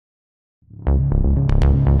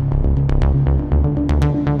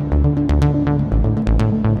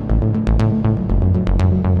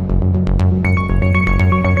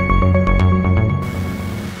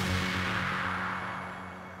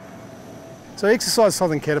So Exercise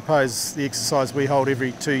Southern Katipo is the exercise we hold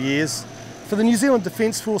every 2 years. For the New Zealand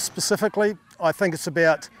Defence Force specifically, I think it's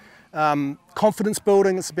about confidence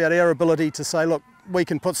building. It's about our ability to say, look, we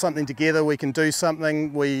can put something together, we can do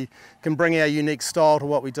something, we can bring our unique style to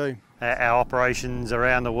what we do. Our operations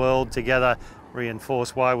around the world together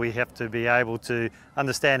reinforce why we have to be able to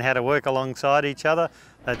understand how to work alongside each other.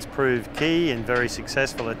 That's proved key and very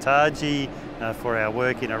successful at Taji for our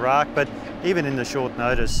work in Iraq, but even in the short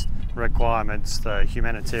notice requirements, the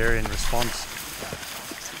humanitarian response.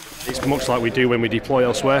 It's much like we do when we deploy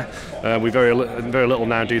elsewhere. We very little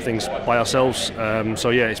now do things by ourselves,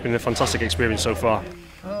 so yeah, it's been a fantastic experience so far.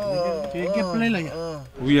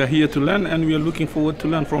 We are here to learn, and we are looking forward to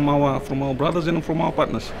learn from our brothers and from our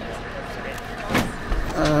partners.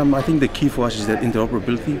 I think the key for us is that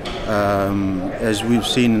interoperability. As we've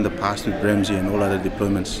seen in the past with Ramsey and all other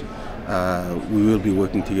deployments, we will be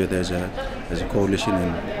working together as a coalition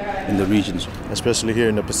in the regions. Especially here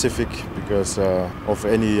in the Pacific, because of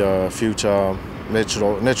any future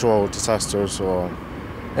natural disasters or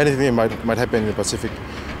anything that might happen in the Pacific,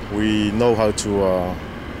 we know how to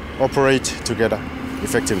operate together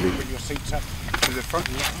effectively.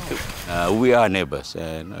 We are neighbours,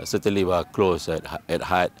 and certainly we are close at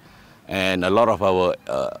heart, and a lot of our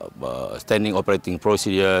standing operating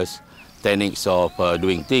procedures, techniques of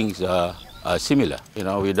doing things are similar. You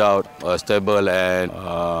know, without a stable and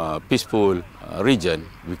peaceful region,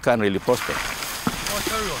 we can't really prosper.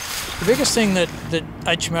 The biggest thing that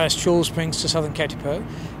HMNZS Jules brings to Southern Katipo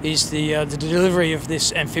is the delivery of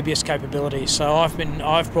this amphibious capability. So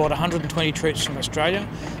I've brought 120 troops from Australia,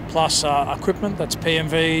 plus equipment, that's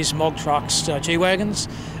PMVs, MOG trucks, G-Wagons,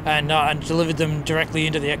 and delivered them directly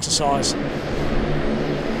into the exercise.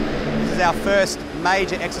 This is our first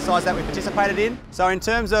major exercise that we participated in. So in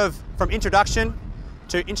terms of from introduction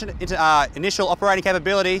to initial operating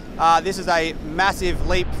capability, this is a massive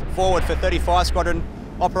leap forward for 35 Squadron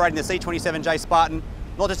operating the C-27J Spartan,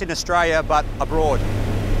 not just in Australia but abroad.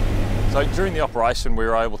 So during the operation we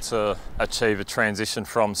were able to achieve a transition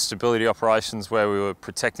from stability operations where we were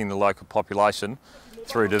protecting the local population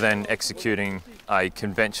through to then executing a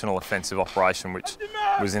conventional offensive operation which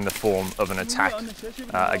was in the form of an attack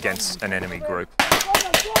against an enemy group.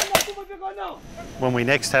 When we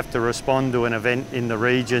next have to respond to an event in the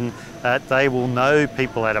region, they will know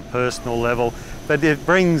people at a personal level, but it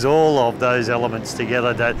brings all of those elements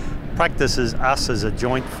together that practices us as a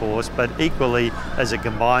joint force, but equally as a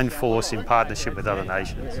combined force in partnership with other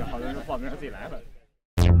nations.